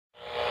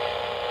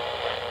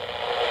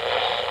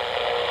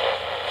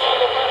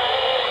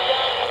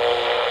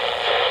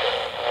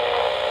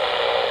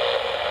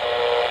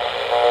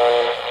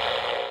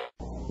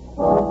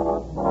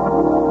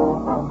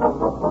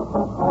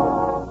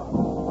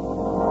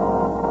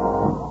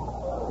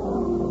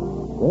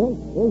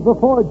is The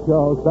Ford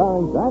Show,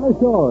 starring Dinah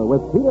Shore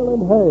with Peter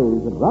Lynn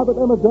Hayes and Robert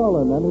M.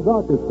 McDowell and his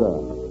orchestra.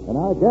 And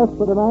our guest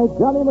for tonight,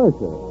 Johnny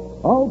Mercer.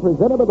 All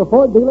presented by the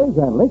Ford dealers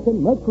and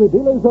Lincoln Mercury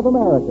Dealers of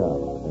America.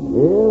 And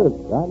here is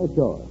Dinah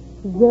Shore.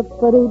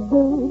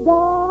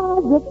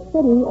 Zippity-doo-dah,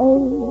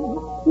 zippity-ay.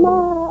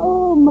 My,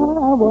 oh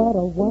my, what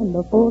a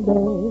wonderful day.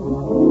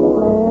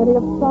 Plenty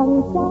of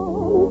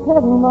sunshine is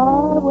heading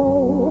my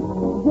way.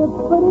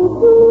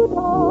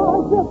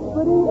 Zippity-doo-dah,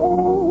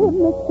 zippity-ay.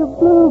 Mr.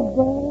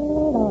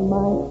 Bluebird on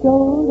my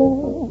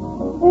shoulder.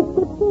 It's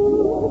the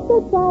truth, the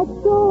back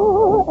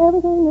door.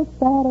 Everything is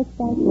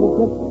satisfactory.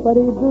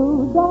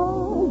 Zippity-doo-dah,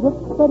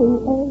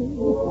 zippity-ay.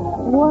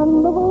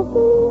 Wonderful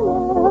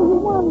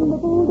feeling,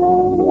 wonderful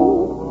day.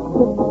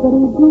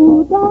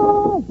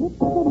 Zippity-doo-dah,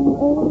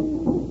 zippity-ay.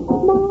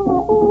 My,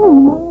 oh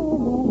my,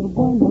 what a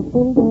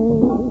wonderful day.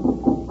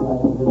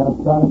 Plenty of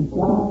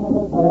sunshine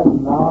is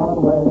heading our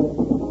way.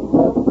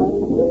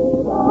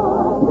 Zippity-doo-dah,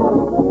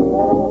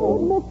 zippity-ay.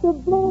 Mr.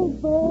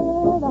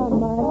 Bluebird on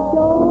my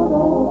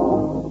shoulder.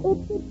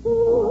 It's the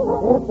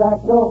truth. It's that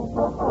go.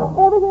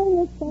 Everything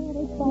is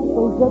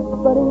satisfactory.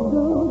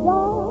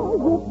 Zippity-doo-dah,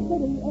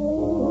 zippity-ay.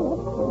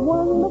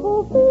 Wonderful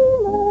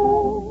feeling.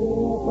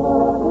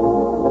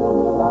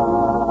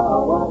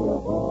 Zippity-doo-dah,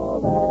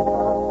 wonderful day.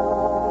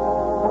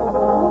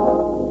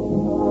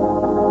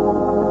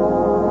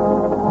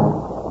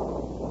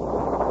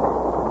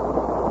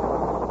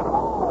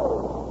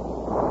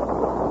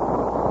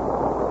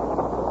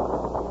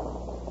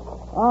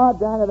 Ah,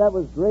 Dinah, that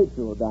was great,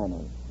 Jewel,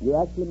 Dinah. You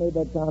actually made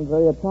that sound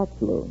very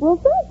tactful. Well,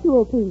 thank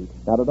you, Pete.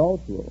 Not at all,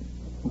 Jewel.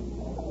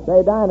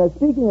 Say, Dinah,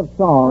 speaking of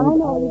songs... I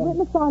know. You've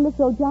written a song to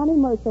show Johnny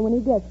Mercer when he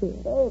gets here.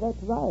 Hey,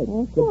 that's right.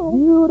 That's It's a right.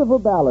 beautiful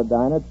ballad,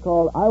 Dinah. It's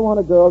called I Want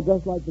a Girl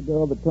Just Like the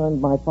Girl That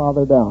Turned My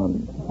Father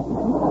Down.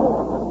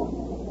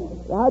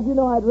 How'd you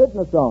know I'd written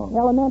a song?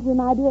 Elementary,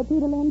 my dear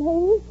Peter Lynn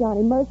Hayes.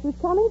 Johnny Mercer's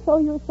coming, so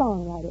you're a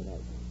songwriter.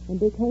 When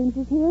Dick Haynes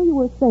was here, you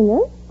were a singer.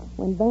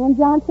 When Van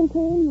Johnson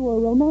came, you were a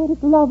romantic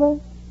lover.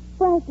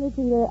 Frankly,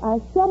 Peter, I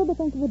shudder to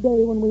think of the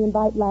day when we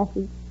invite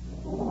Lassie.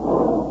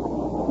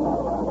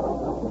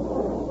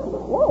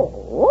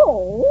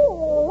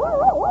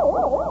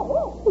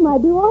 You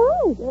might do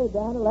all right. Hey,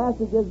 Dinah,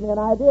 Lassie gives me an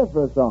idea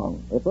for a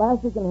song. If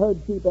Lassie can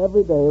herd sheep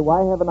every day,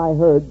 why haven't I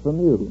heard from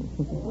you?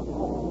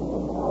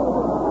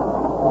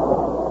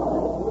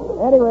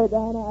 Anyway,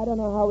 Dinah, I don't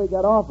know how we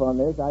got off on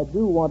this. I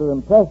do want to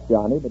impress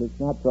Johnny, but it's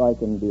not so I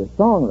can be a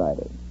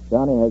songwriter.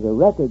 Johnny has a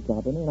record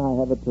company, and I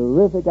have a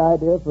terrific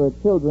idea for a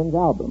children's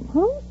album.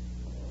 Huh?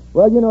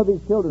 Well, you know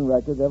these children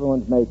records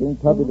everyone's making.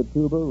 Tubby the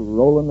Tuba,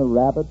 Roland the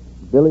Rabbit,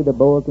 Billy the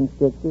Boa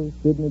Constrictor,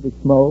 Sidney the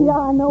Smo. Yeah,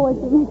 I know what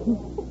you mean.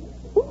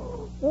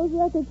 Those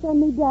records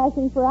send me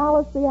dashing for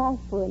Alice the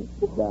Aspirin.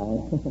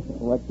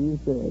 What you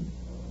said.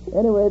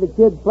 Anyway, the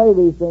kids play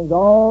these things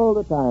all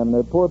the time.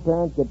 Their poor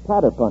parents get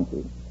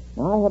platter-punchy.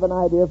 Now, I have an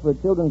idea for a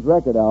children's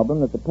record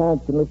album that the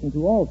parents can listen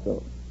to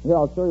also. Here,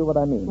 I'll show you what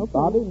I mean. Okay.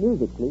 Bobby,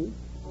 music, please.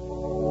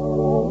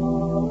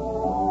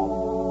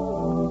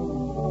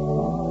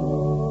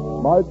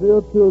 My dear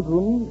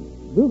children,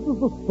 this is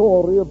the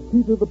story of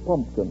Peter the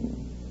Pumpkin.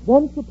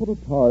 Once upon a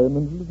time,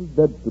 in a little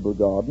vegetable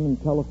garden in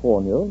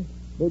California,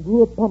 there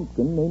grew a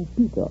pumpkin named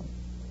Peter.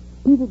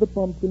 Peter the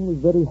Pumpkin was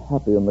very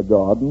happy in the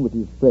garden with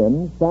his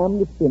friends, Sam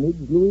the Spinach,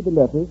 Louis the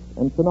Lettuce,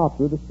 and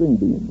Sinatra the String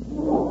Bean.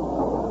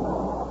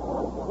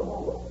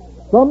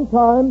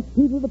 Sometimes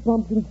Peter the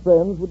Pumpkin's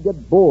friends would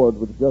get bored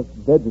with just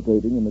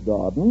vegetating in the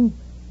garden,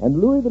 and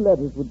Louis the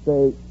Lettuce would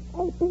say,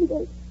 Hey,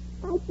 Peter,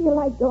 I feel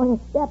like going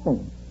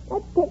stepping.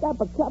 Let's pick up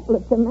a couple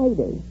of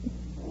tomatoes.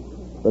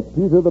 But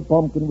Peter the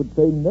Pumpkin would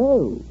say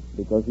no,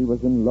 because he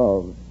was in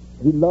love.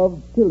 He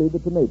loved Tilly the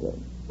Tomato.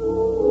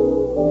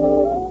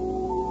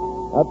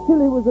 Now,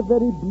 Tilly was a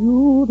very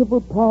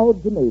beautiful,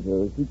 proud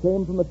tomato. She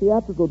came from a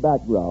theatrical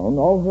background.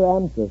 All her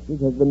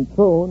ancestors had been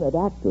thrown at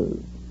actors.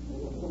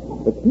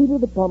 But Peter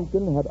the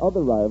Pumpkin had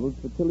other rivals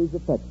for Tilly's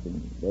affection.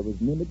 There was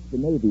Nimitz the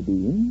Navy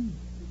Bean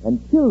and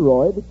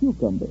Kilroy the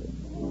Cucumber.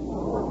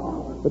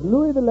 But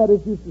Louis the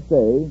Lettuce used to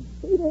say,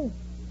 Peter,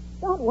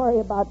 don't worry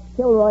about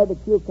Kilroy the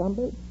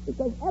Cucumber,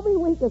 because every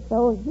week or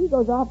so he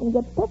goes off and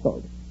gets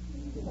pickled.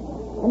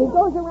 And he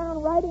goes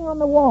around writing on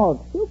the walls.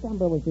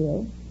 Cucumber was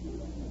here.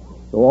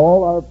 So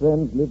all our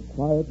friends lived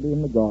quietly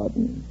in the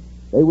garden.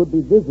 They would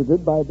be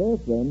visited by their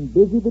friend,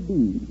 Busy the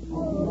Bee.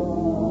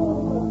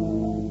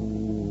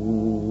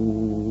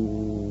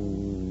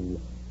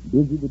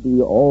 Busy the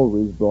Bee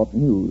always brought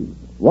news.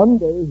 One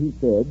day he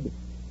said,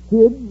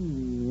 Kids,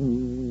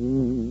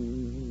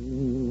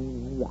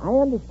 I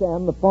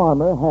understand the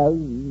farmer has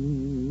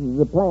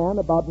a plan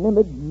about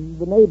Nimitz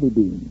the Navy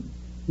Bean.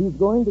 He's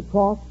going to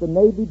cross the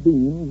Navy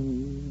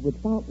beans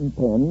with fountain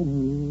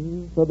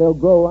pens so they'll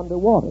grow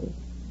underwater.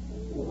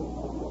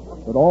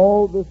 But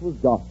all this was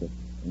gossip,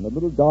 and the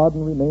little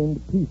garden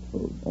remained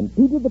peaceful, and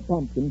Peter the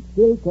Pumpkin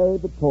still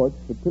carried the torch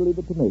for Tilly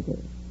the Tomato.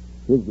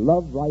 His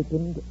love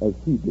ripened as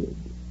she did.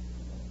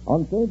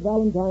 On St.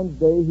 Valentine's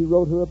Day, he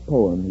wrote her a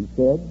poem. He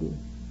said,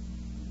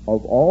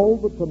 Of all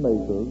the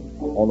tomatoes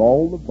on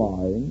all the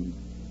vines,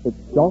 It's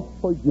just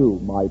for you,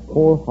 my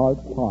poor heart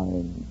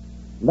pines.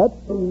 Let's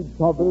be each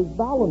other's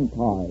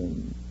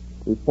valentines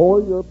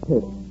before you're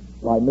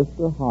picked by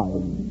Mr.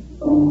 Hines.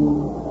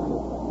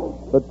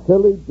 But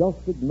Tilly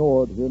just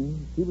ignored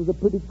him. She was a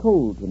pretty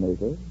cold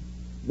tomato.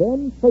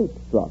 Then fate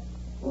struck.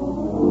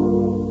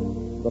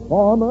 The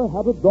farmer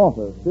had a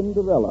daughter,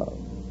 Cinderella.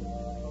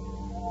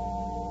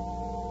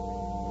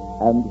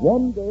 And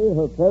one day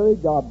her fairy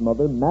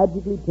godmother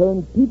magically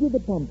turned Peter the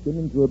Pumpkin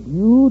into a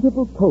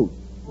beautiful coat.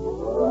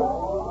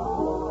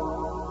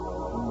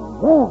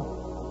 Well,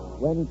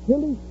 when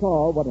Tilly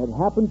saw what had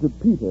happened to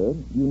Peter,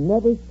 you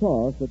never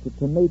saw such a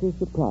tomato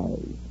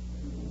surprise.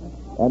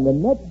 And the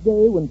next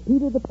day, when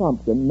Peter the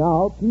Pumpkin,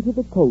 now Peter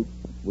the Coat,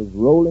 was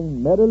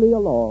rolling merrily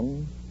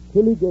along,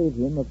 Tilly gave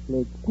him a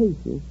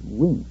flirtatious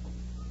wink.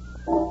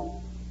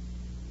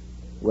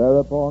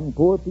 Whereupon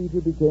poor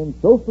Peter became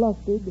so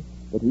flustered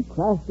that he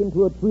crashed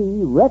into a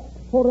tree, wrecked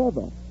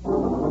forever.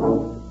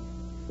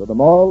 So the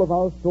moral of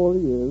our story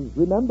is,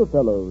 remember,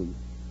 fellows,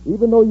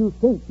 even though you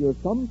think you're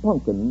some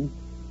pumpkins,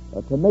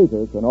 a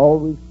tomato can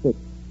always fix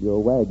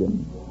your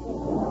wagon.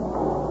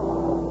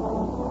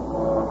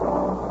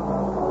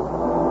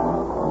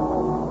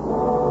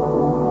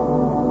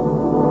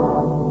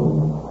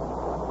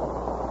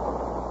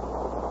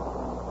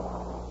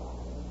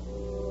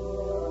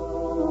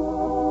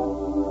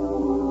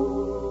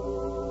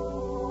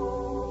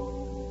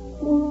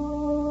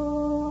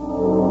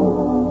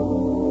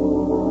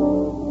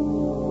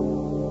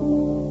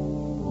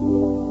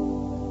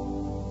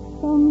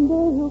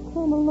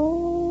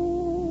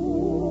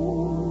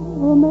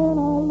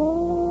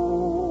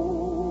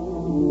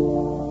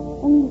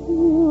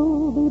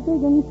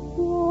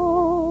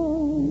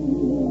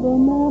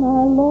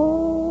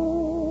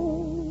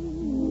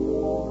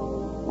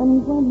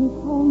 And when he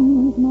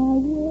comes my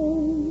way,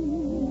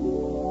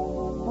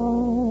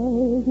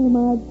 I'll do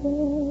my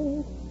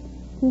best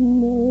to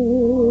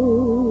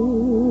make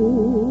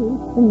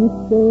him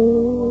stay.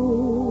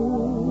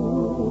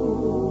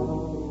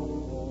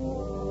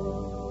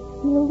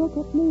 He'll look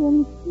at me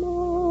and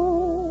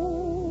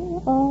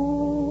smile,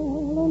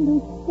 I'll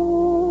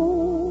understand,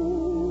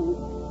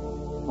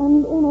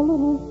 and in a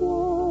little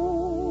while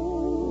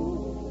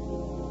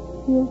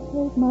he'll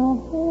take my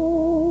hand.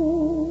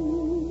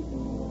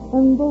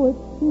 And though it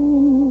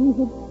seems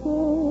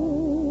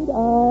absurd,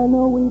 I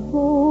know we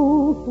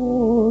both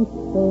won't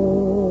say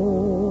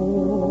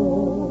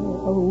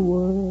a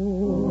word.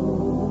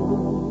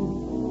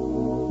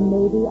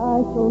 Maybe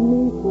I shall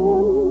meet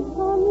him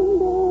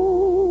Sunday,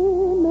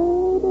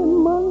 maybe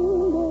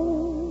Monday,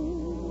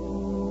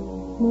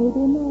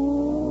 maybe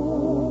not.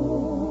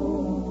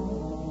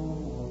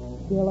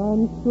 Still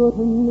I'm sure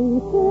to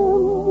meet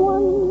him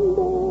one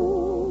day,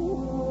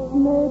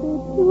 maybe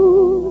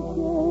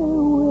Tuesday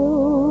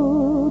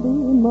will be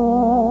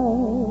my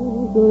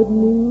good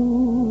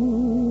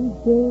news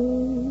day.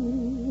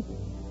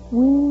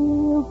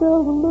 We'll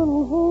build a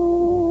little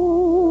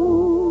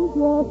home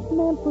just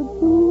meant for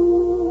two,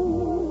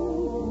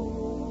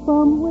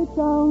 from which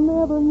I'll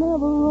never,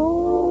 never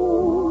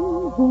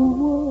roam. Who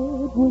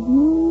would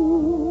you?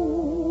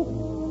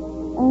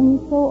 And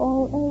so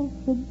all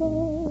else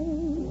above,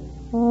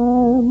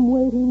 I'm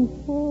waiting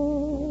for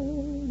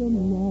the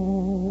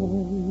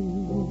man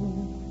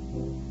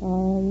I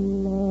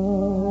love.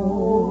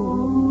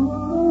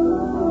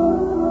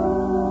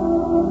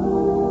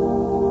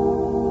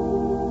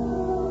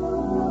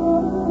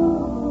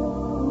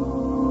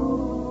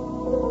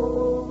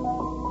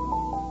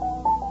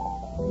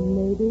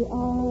 Maybe I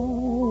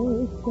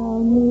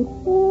shall meet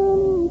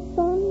him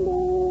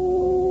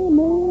Sunday,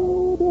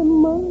 maybe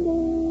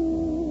Monday,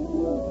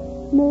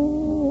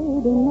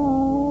 maybe not.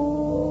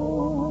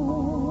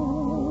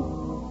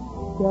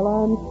 Till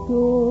I'm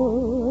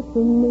sure to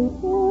meet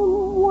him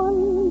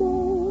one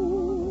day,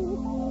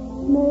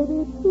 maybe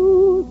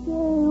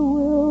Tuesday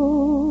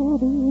will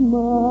be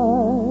my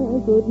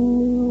good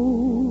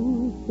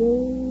news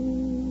day.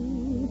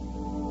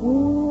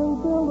 We'll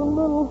build a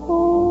little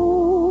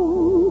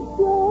home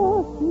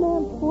just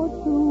meant for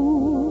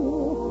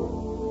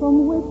two, from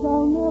which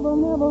I'll never,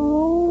 never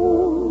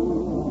roam.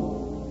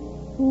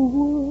 Who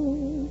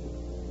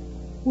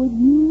would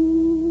you?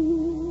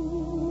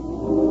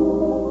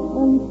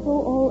 And so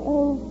all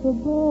else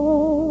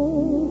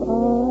above,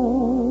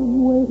 I'm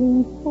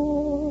waiting for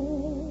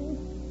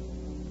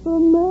the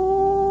man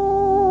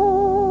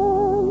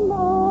I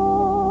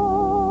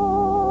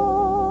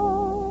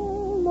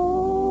love.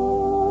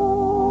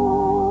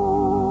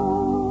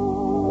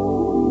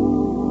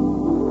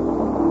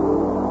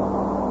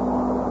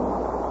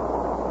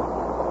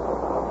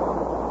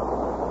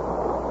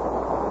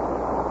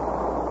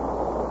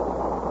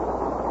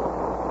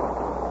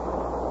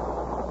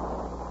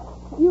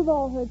 You've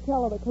all heard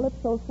tell of the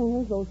Calypso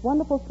singers, those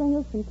wonderful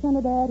singers from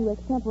Trinidad who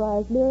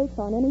extemporized lyrics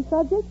on any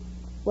subject.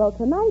 Well,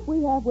 tonight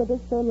we have with us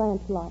Sir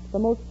Lancelot, the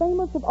most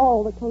famous of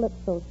all the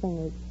Calypso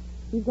singers.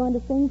 He's going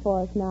to sing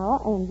for us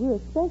now, and we're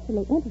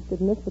especially interested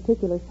in this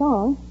particular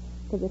song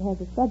because it has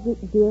a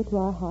subject dear to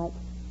our hearts.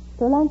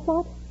 Sir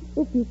Lancelot,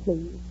 if you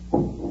please.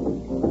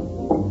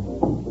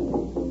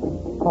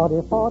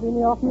 40 in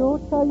your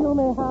future you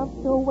may have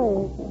to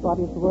wait, but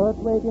it's worth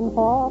waiting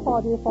for.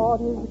 40 is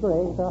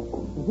great.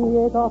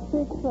 V8 or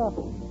 6 or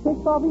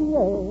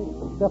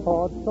V8, the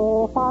Ford's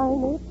so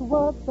fine it's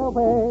worth the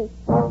wait.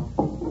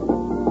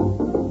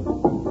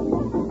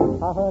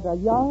 I heard a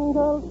young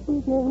girl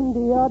speaking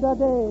the other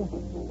day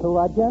to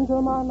a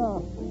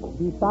gentleman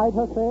beside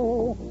her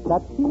say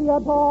that she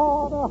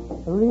adored,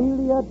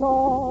 really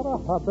adored,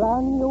 her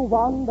brand new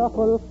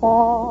wonderful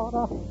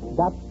Ford.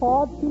 That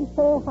Ford, she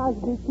say, has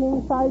the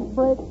king-size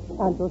brake,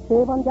 and to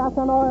save on gas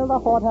and oil, the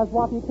Ford has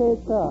what it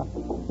takes.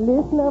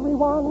 Listen,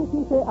 everyone,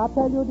 she say, I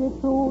tell you the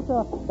truth,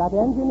 that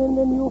engine in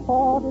the new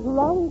Ford, it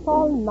runs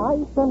all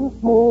nice and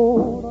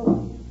smooth.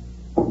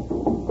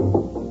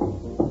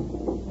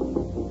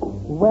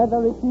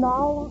 Whether it's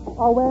now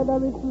or whether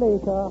it's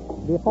later,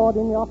 the Ford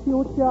in your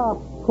future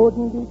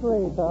couldn't be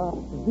greater.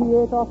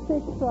 V8 or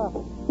 6 or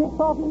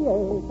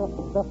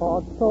V8, the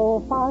Ford's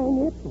so fine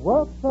it's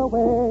worth the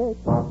wait.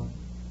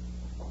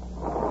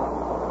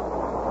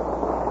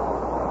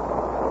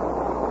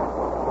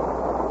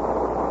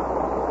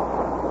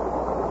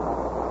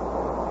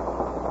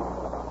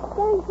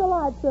 Thanks a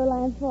lot, Sir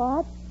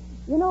Lancelot.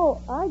 You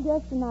know, our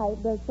guest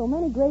tonight does so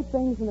many great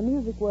things in the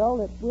music world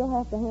that we'll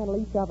have to handle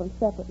each of them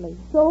separately.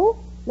 So,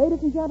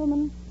 ladies and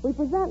gentlemen, we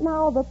present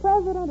now the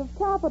president of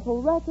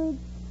Capitol Records,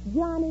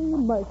 Johnny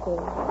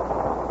Mercer.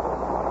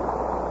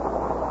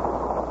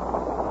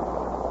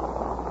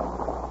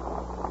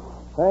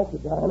 Thank you,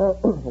 Dinah.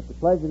 It's a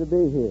pleasure to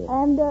be here.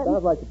 And,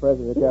 sounds like the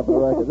president of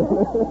Capitol Records.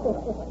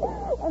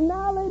 And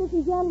now, ladies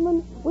and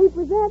gentlemen, we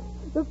present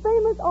the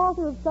famous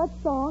author of such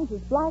songs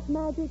as Black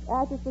Magic,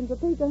 Atchison,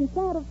 Topeka, and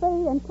Santa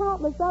Fe, and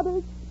countless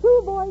others,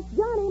 True Voice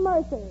Johnny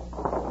Mercer.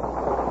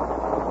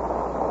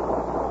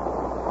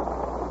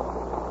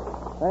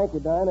 Thank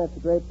you, Dinah. It's a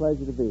great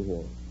pleasure to be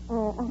here.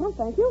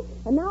 Thank you.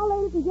 And now,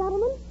 ladies and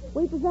gentlemen,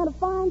 we present a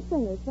fine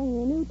singer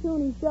singing a new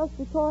tune he's just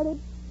recorded,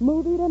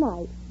 Movie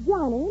Tonight,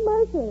 Johnny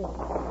Mercer.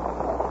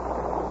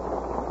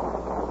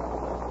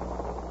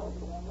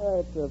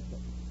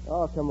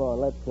 Oh, come on,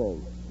 let's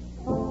sing.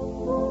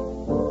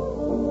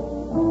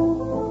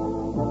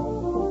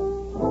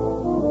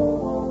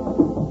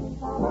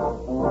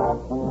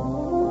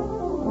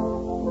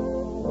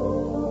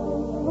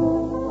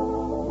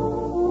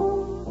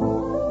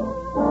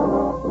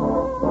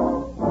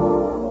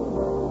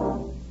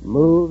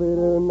 Movie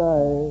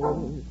tonight,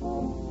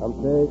 I'm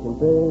taking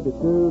baby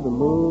to the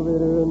movie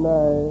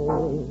tonight.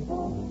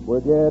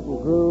 We're getting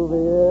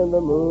groovy in the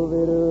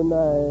movie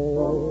tonight,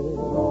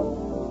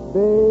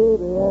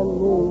 baby and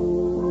me.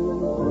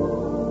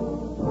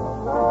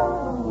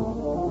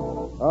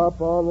 Up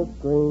on the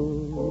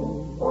screen,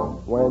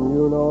 when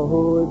you know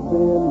who is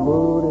being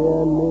moody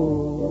and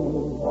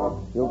mean,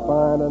 you'll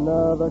find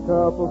another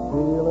couple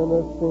feeling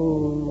the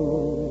scene,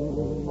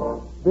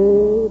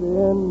 baby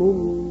and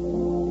me.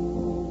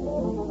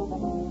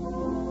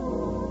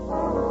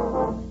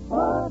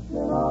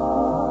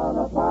 On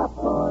a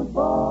popcorn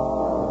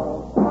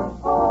bar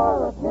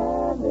or a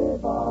candy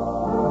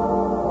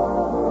bar,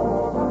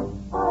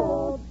 I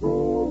don't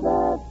see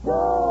that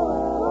show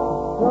at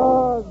all.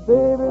 'Cause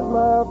baby's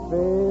my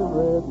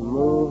favorite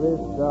movie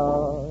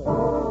star.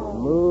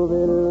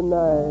 Movie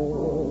tonight,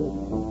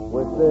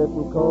 we're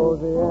sitting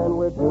cozy and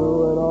we're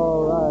doing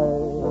all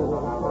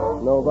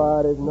right.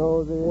 Nobody's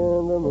nosy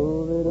in the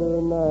movie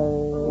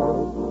tonight,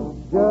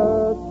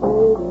 just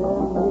baby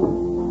and me.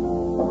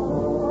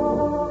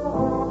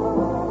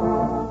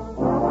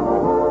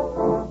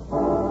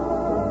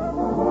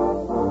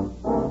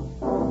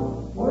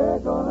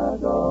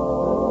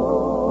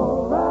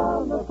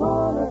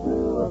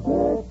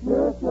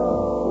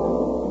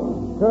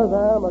 Cause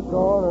I'm a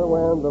corner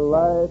when the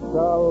lights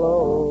are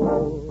low,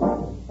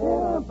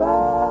 in a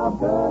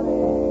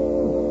balcony.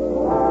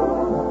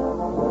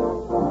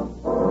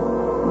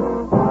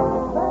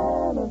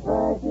 Sam and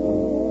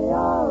Frankie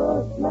are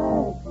a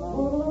snack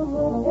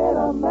in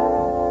a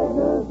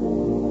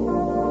magazine.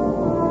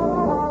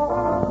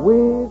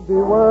 We'd be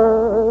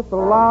worth a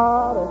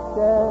lot of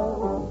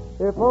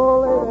cash if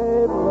only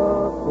they'd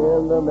look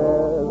in the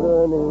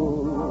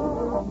mezzanine.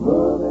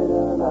 Movie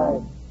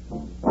tonight.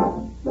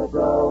 The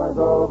show was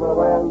over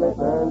when they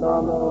turned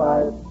on the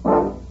lights.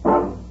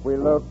 We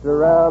looked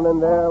around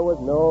and there was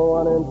no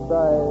one in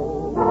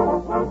sight,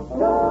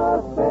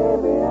 just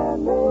baby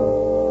and me.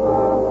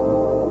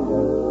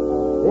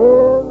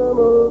 In the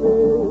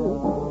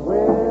movies,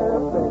 we're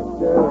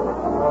pictures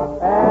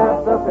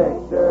at the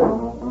pictures,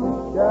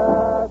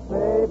 just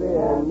baby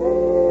and me.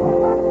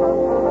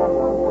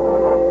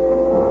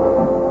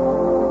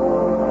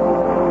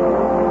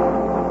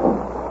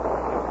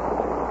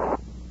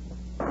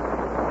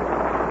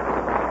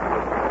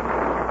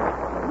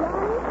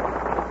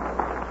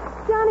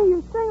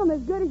 You sing them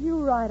as good as you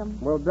write them.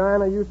 Well,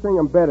 Dinah, you sing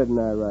them better than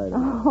I write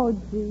them. Oh,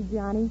 gee,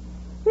 Johnny.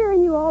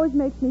 Hearing you always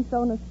makes me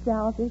so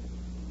nostalgic.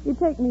 You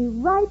take me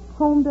right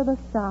home to the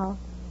South.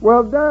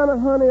 Well, Dinah,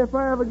 honey, if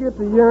I ever get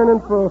to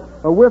yearning for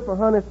a whiff of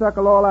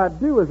honeysuckle, all I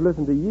do is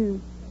listen to you.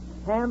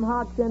 Ham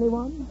hocks,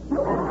 anyone?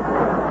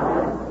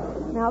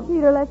 Now,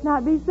 Peter, let's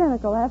not be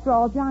cynical. After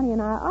all, Johnny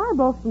and I are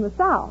both from the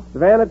South.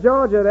 Savannah,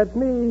 Georgia, that's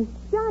me.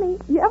 Johnny,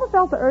 you ever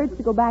felt the urge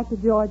to go back to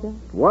Georgia?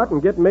 What,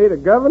 and get made a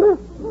governor?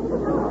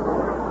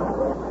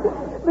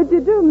 But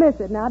you do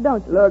miss it now,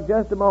 don't you? Look,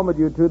 just a moment,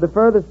 you two. The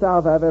furthest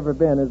south I've ever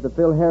been is the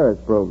Phil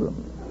Harris program.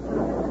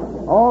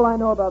 All I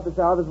know about the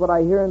South is what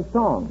I hear in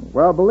songs.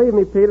 Well, believe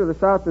me, Peter, the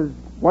South is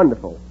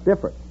wonderful.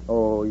 Different.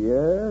 Oh,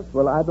 yes?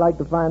 Well, I'd like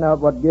to find out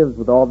what gives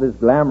with all this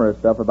glamorous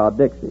stuff about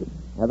Dixie.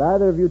 Have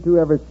either of you two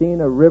ever seen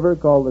a river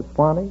called the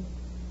Swanee?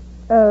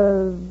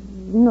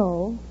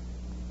 No.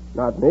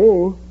 Not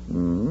me.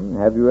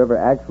 Have you ever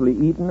actually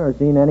eaten or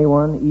seen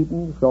anyone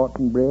eating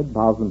shortened bread,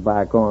 possum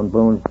pie, corn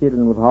bones,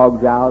 chitlin with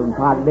hog jowls and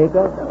pot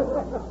liquor?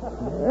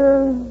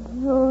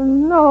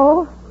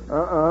 No.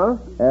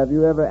 Have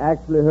you ever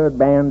actually heard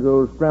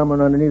banjos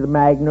strumming underneath a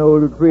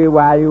magnolia tree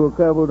while you were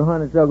covered with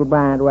honeysuckle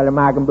vines while the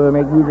mockingbird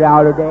make music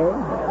all the day?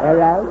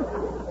 Hello?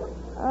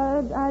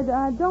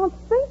 I don't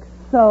think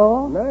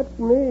so. Not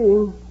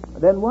me.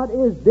 Then what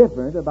is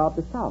different about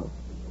the South?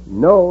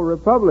 No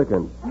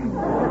Republicans.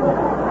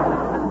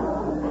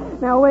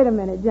 Now, wait a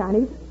minute,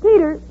 Johnny.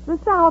 Peter, the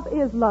South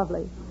is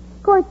lovely.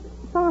 Of course,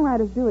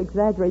 songwriters do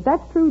exaggerate.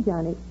 That's true,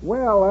 Johnny.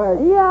 Well,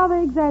 Yeah,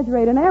 they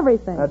exaggerate in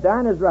everything.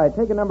 Dinah's right.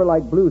 Take a number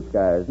like Blue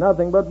Skies.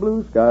 Nothing but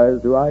blue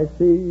skies do I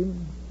see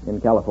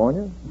in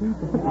California.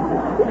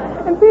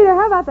 And, Peter,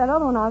 how about that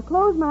other one? I'll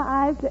close my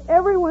eyes to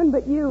everyone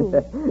but you.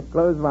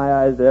 Close my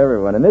eyes to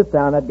everyone. In this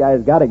town, that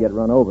guy's got to get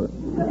run over.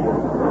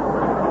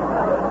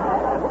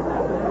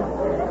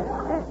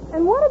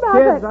 And what about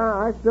kids, that?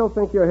 I still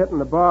think you're hitting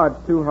the barge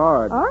too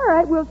hard. All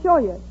right, we'll show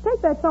you. Take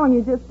that song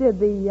you just did,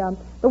 the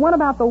one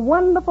about the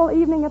wonderful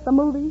evening at the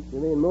movies. You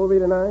mean movie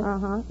tonight?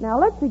 Uh-huh. Now,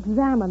 let's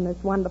examine this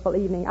wonderful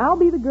evening. I'll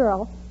be the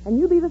girl, and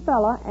you be the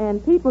fella,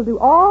 and Pete will do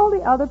all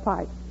the other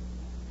parts.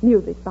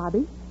 Music,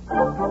 Bobby.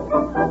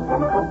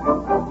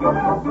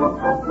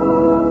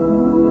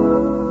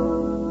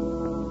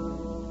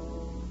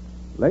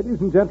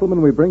 Ladies and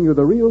gentlemen, we bring you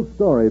the real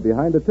story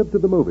behind a trip to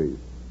the movies.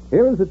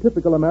 Here is a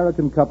typical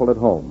American couple at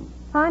home.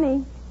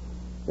 Honey,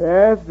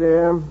 Yes,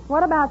 dear.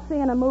 what about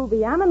seeing a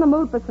movie? I'm in the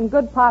mood for some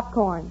good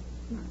popcorn.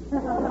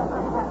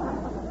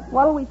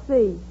 What'll we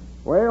see?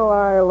 Well,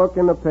 I look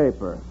in the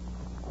paper.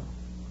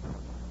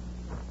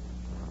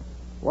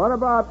 What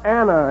about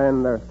Anna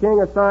and the King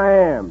of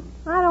Siam?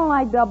 I don't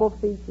like double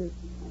features.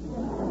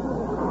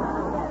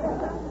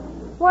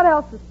 What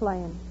else is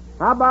playing?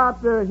 How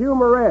about the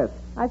Humorous?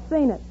 I've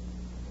seen it.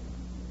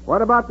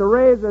 What about the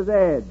Razor's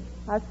Edge?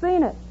 I've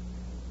seen it.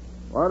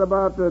 What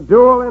about the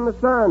Duel in the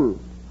Sun?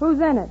 Who's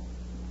in it?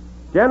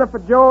 Jennifer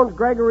Jones,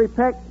 Gregory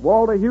Peck,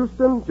 Walter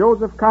Houston,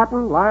 Joseph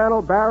Cotton,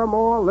 Lionel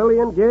Barrymore,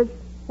 Lillian Gish.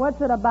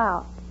 What's it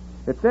about?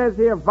 It says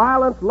here,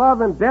 violence,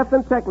 love, and death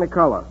in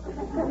Technicolor.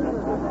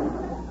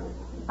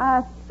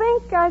 I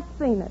think I've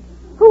seen it.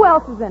 Who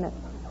else is in it?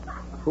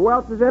 Who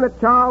else is in it?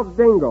 Charles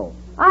Dingle.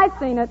 I've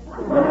seen it.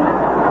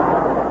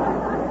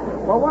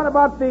 Well, what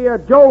about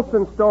the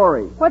Jolson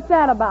story? What's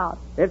that about?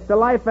 It's the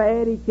life of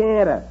Eddie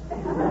Cantor.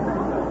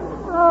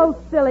 Oh,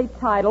 silly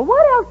title.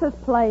 What else is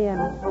playing?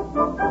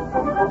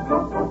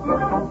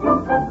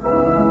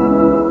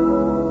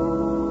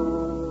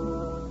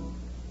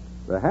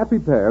 The happy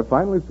pair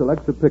finally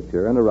selects a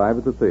picture and arrive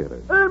at the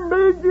theater.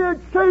 Immediate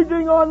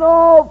seating on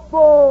all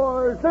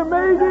floors.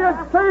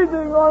 Immediate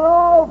seating on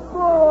all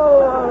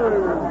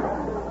floors.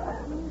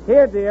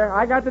 Here, dear,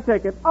 I got the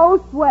ticket.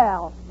 Oh,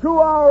 swell.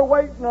 2-hour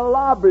wait in the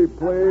lobby,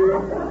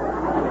 please.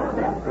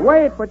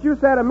 Wait, but you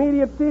said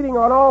immediate seating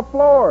on all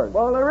floors.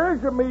 Well, there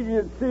is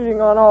immediate seating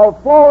on all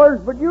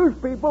floors, but you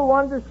people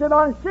wanted to sit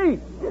on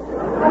seats.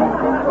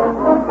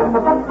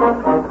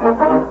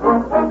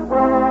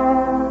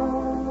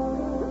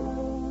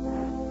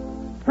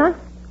 Huh?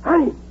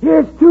 Honey,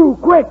 here's two,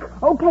 quick.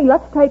 Okay,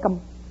 let's take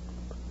them.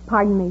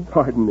 Pardon me.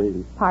 Pardon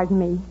me. Pardon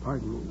me.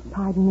 Pardon me.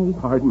 Pardon me.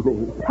 Pardon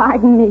me.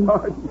 Pardon me.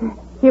 Pardon me.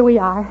 Here we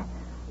are.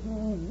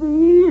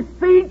 These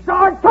seats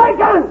are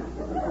taken!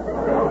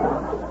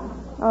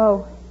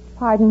 Oh,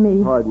 pardon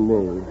me. Pardon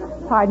me.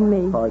 Pardon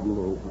me. Pardon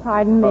me.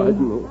 Pardon me.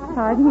 Pardon me.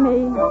 Pardon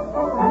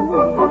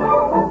me.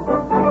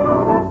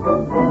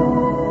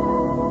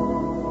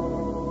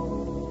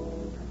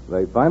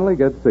 They finally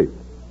get seats.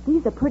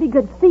 These are pretty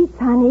good seats,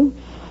 honey.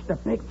 The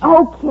picture.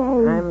 Okay.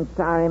 I'm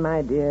sorry,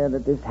 my dear,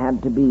 that this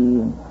had to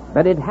be.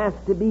 But it has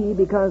to be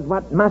because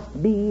what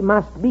must be,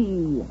 must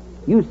be.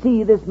 You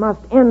see, this must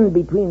end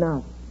between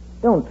us.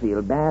 Don't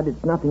feel bad.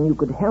 It's nothing you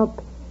could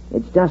help.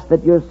 It's just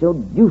that you're so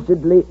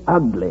deucedly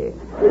ugly.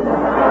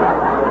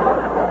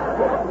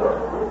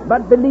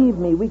 But believe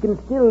me, we can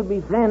still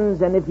be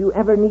friends, and if you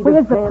ever need Where's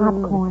a the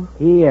friend... popcorn?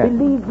 Here.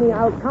 Believe me,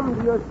 I'll come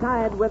to your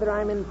side whether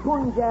I'm in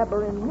Punjab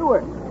or in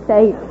Newark.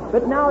 Say,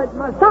 But now it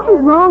must something's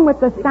end. wrong with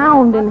the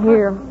sound in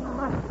here.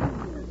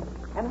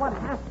 And what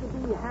has to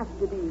be, has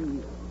to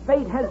be.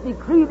 Fate has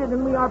decreed it,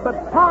 and we are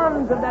but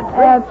pawns of that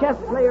great chess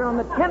player on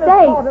the tennis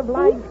court of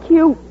life. Say, he's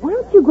cute. Why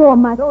don't you grow a So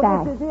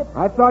mustache? this is it.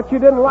 I thought you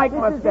didn't like This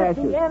is it,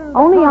 mustaches. the end.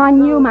 Only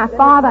on you. My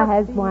father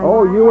has one.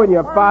 Oh, you and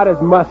your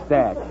father's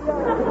mustache.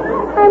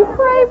 And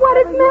pray, what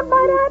is meant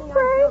by that,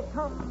 pray?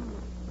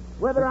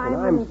 Whether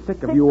I'm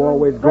sick of you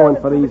always going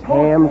for these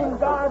hams.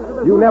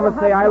 You never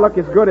say I look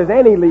as good as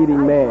any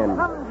leading man.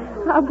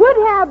 I would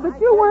have, but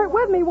you weren't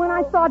with me when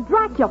I saw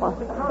Dracula.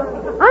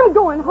 I'm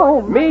going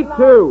home. Me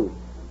too.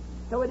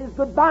 So it is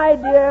goodbye,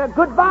 dear.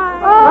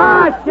 Goodbye.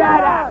 Ah,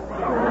 shut up.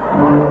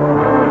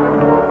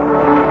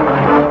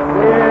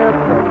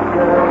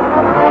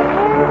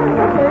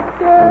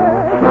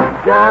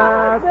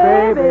 Just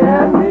baby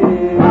and me.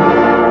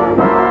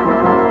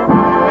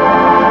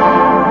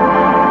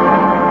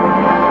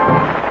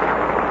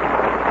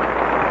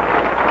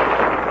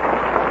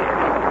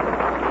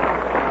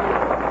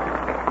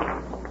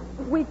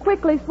 We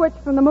quickly switched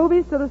from the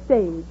movies to the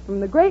stage. From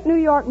the great New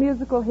York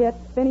musical hit,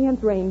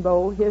 Finian's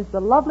Rainbow, here's the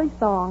lovely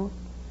song,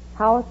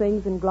 How Are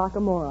Things in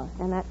Glockamora?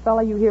 And that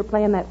fella you hear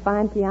playing that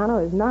fine piano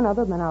is none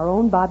other than our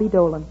own Bobby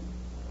Dolan.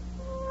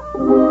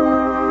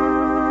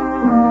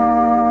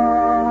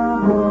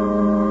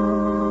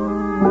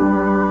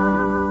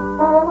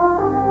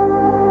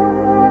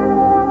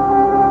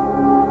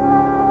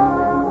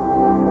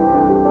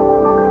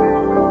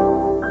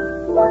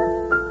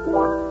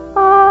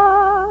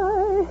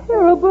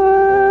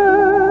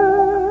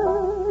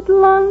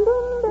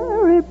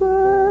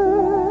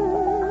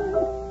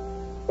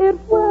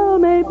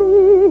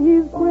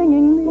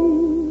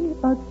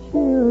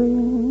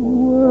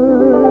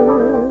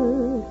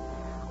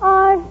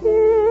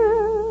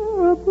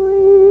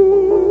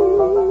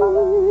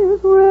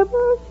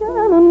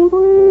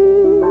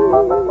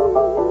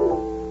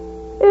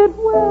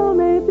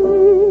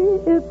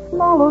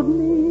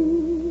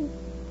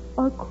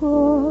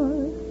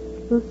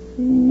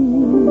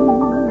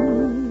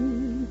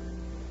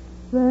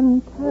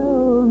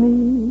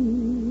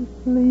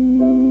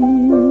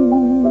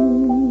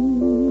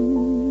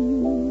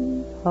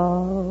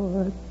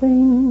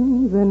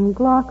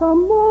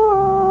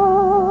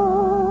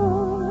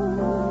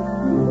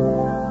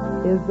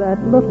 Is that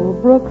little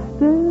brook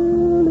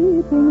still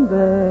leaping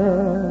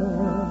there?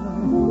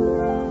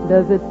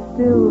 Does it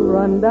still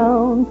run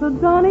down to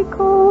Donny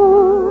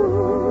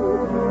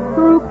Cove,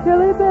 through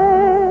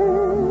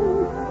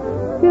Killybegs,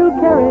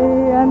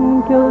 Kilkerry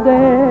and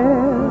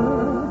Kildare?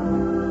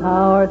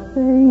 How are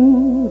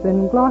things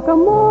in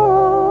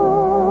Glockamora?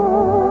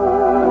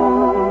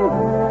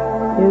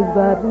 Is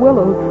that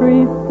willow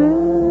tree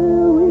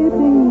still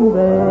weeping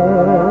there?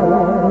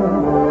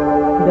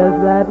 Does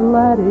that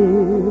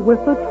laddie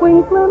with the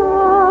twinkling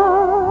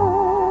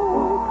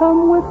eye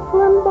come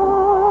whistling by?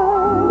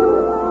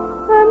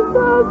 And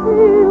does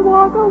he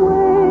walk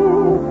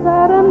away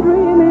sad and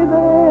dreamy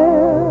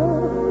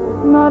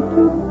there, not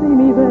to see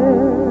me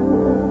there?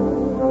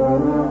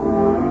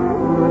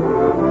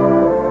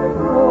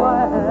 So I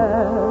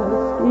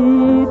ask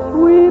each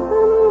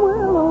weeping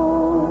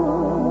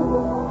willow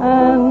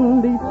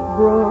and each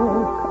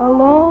brook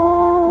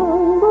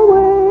along the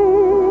way,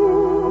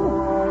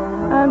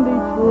 and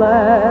each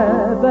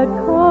lad that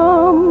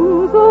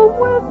comes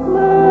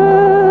a-whistling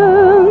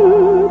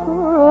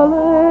for a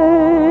lane.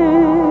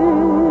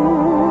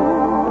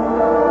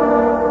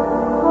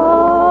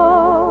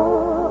 How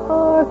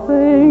are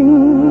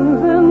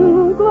things in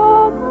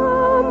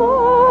Glockamora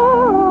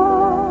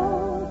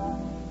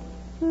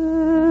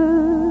this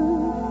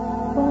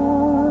fine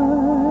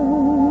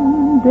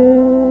day?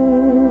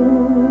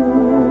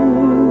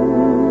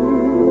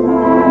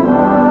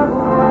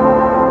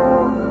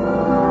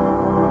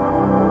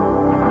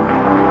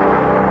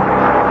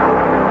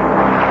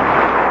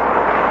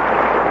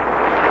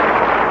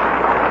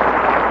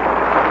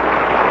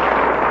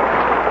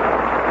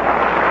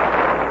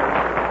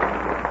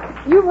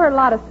 You've heard a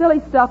lot of silly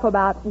stuff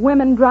about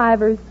women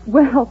drivers.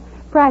 Well,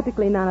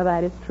 practically none of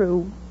that is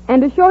true.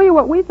 And to show you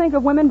what we think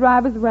of women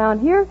drivers around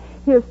here,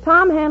 here's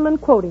Tom Hanlon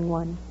quoting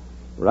one.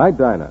 Right,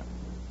 Dinah.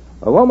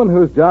 A woman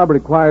whose job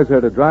requires her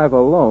to drive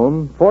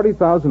alone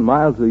 40,000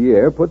 miles a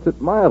year puts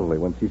it mildly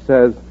when she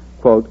says,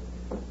 quote,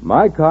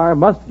 "My car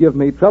must give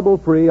me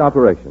trouble-free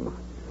operation."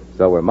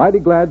 So we're mighty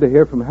glad to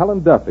hear from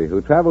Helen Duffy,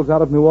 who travels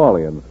out of New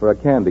Orleans for a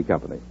candy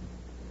company.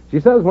 She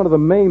says one of the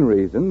main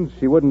reasons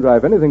she wouldn't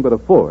drive anything but a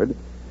Ford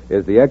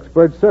is the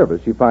expert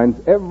service she finds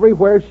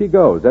everywhere she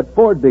goes at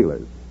Ford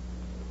dealers.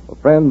 Well,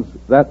 friends,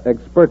 that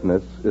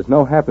expertness is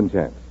no happen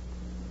chance.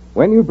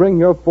 When you bring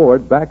your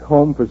Ford back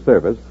home for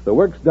service, the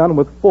work's done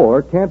with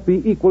 4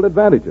 can't-be equal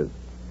advantages.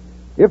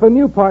 If a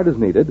new part is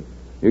needed,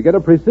 you get a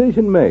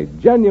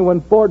precision-made,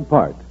 genuine Ford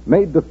part,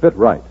 made to fit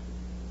right.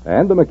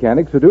 And the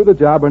mechanics who do the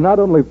job are not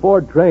only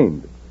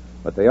Ford-trained,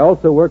 but they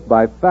also work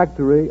by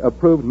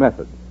factory-approved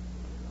methods.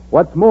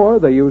 What's more,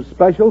 they use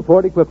special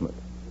Ford equipment.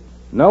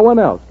 No one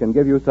else can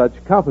give you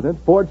such competent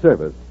Ford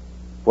service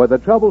for the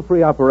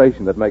trouble-free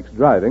operation that makes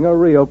driving a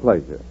real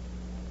pleasure.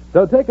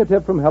 So take a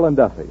tip from Helen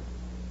Duffy.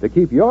 To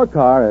keep your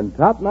car in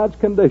top-notch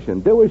condition,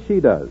 do as she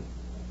does.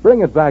 Bring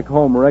it back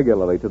home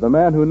regularly to the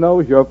man who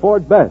knows your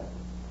Ford best,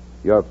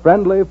 your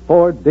friendly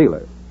Ford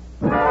dealer.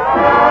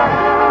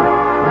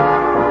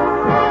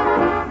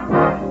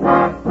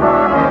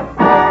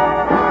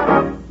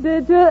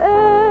 Did you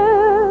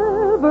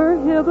ever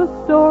hear the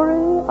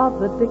story of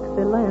the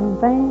Dixieland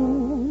Band?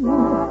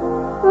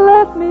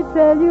 Let me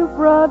tell you,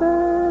 brother,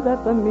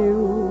 that the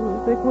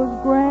music was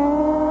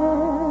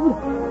grand.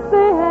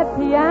 They had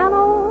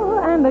piano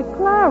and a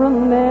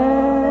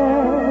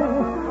clarinet.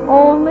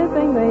 Only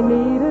thing they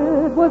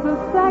needed was a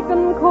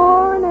second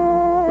cornet.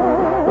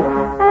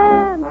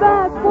 And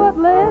that's what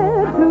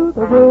led to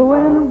the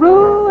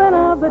ruin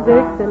of the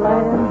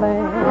Dixieland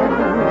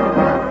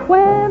Band.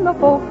 When the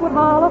folks would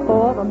holler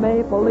for the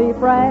maple leaf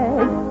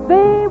rag,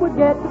 they would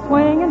get to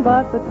swinging,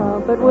 but the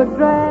trumpet would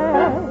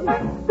drag.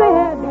 They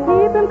had to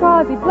keep him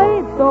 'cause he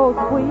played so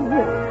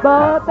sweet,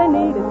 but they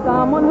needed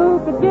someone who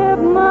could give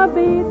them a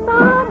beat,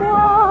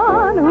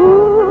 someone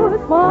who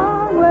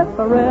swung with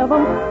the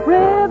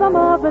rhythm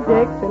of the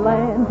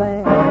Dixieland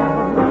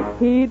Band.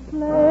 He'd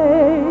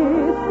play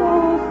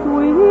so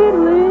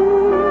sweetly.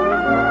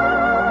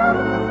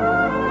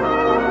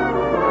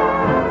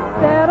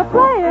 Instead of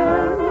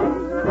playing,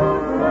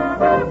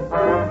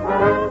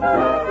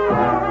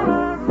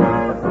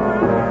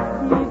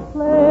 he'd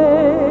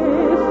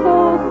play so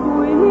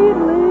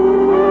sweetly.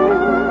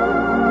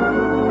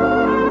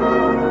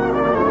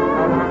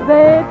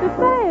 They'd be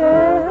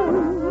saying,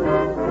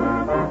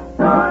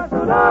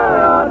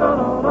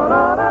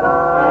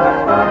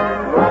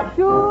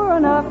 sure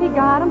enough, he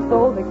got 'em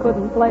so they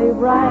couldn't play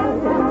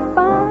right.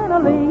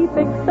 Finally, he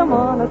fixed 'em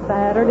on a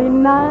Saturday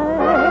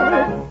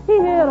night. He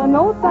hit a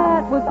note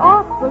that was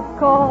off the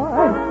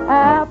chord.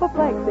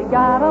 Apoplexy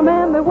got 'em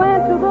and they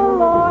went to the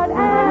Lord.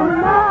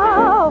 And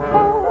now,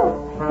 folks,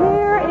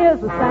 here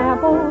is a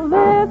sample.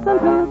 Listen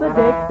to the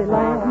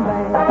Dixieland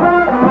Band.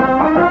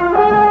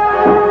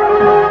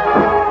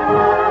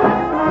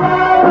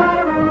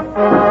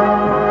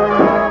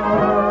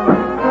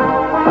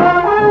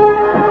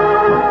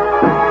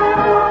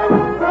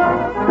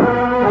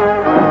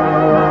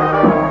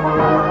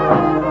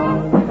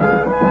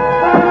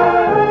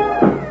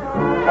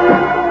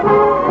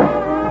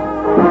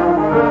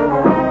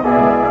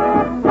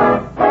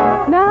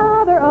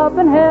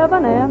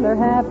 And they're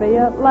happy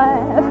at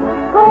last,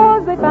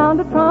 'cause they found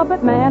a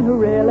trumpet man who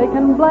really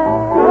can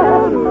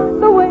blast.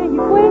 The way he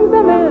swings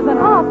them is an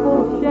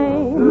awful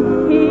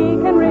shame. He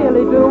can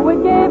really do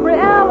it.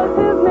 Gabriel is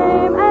his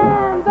name.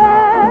 And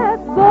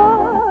that's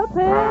the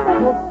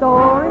pitiful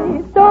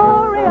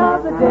story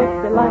of the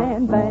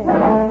Dixieland Band.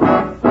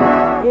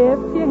 If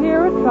you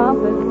hear a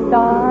trumpet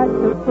start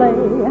to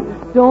play,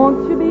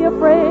 don't you be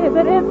afraid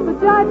that it's the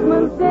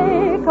Judgment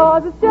Day,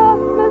 'cause it's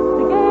just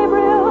Mr.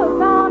 Gabriel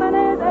sounding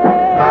his air.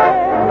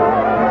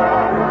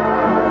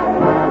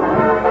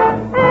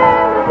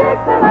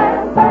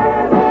 Dixieland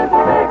Band is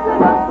fixing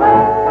to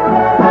play.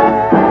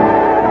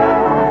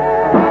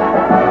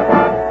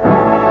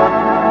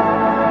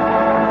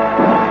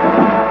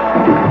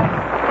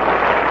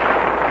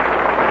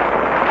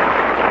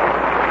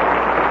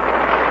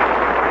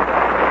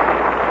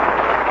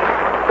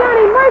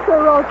 Johnny Mercer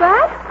wrote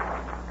that.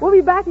 We'll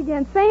be back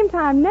again same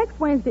time next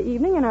Wednesday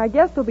evening, and our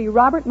guest will be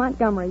Robert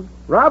Montgomery.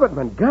 Robert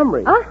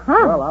Montgomery?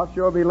 Uh-huh. Well, I'll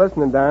sure be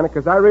listening, Dinah,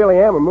 because I really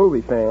am a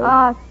movie fan.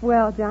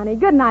 Swell, Johnny.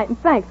 Good night, and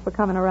thanks for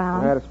coming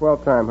around. I had a swell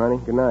time, honey.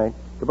 Good night.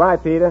 Goodbye,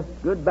 Peter.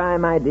 Goodbye,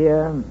 my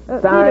dear.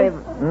 Sorry.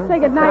 Say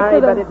good night Sorry,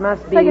 to the... but it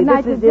must be. Say good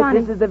night this to Johnny.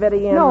 This is the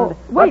very end. No,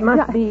 wait. What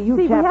must be? You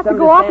see, we chaps have to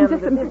go off in just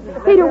understand a that this is the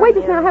Peter, very wait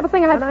just a minute. I end. have a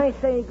thing I have And I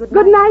say good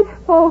Good night,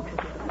 folks.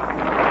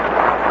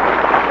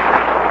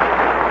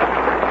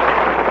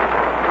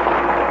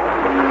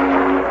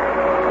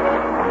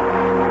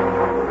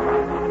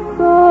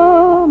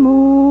 The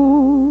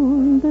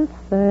moon descends,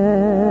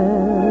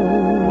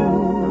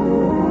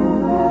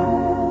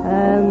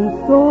 and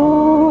so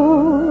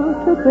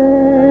to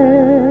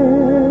bed.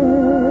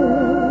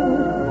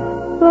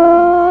 The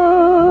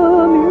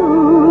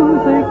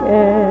music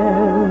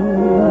ends,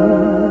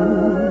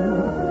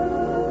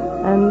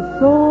 and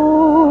so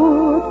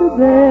to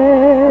bed.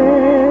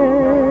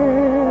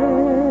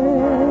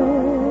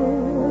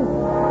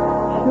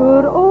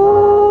 Should old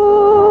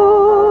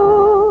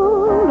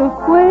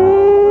acquaintance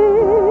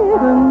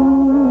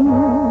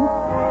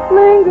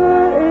linger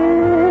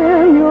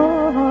in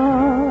your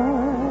heart?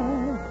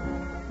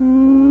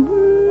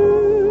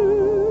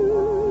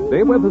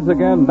 Be with us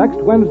again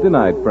next Wednesday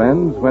night,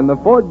 friends, when the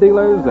Ford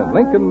dealers and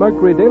Lincoln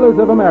Mercury dealers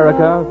of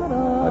America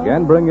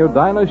again bring you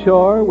Dinah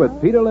Shore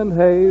with Peter Lind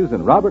Hayes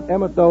and Robert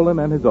Emmett Dolan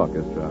and his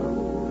orchestra.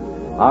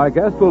 Our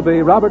guest will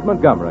be Robert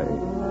Montgomery.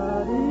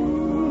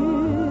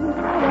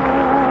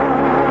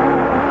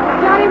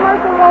 Johnny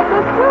Mercer wrote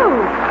this, too.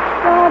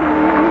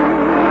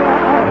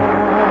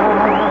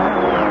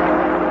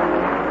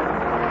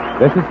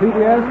 This is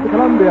CBS, the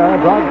Columbia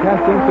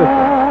Broadcasting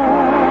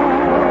System.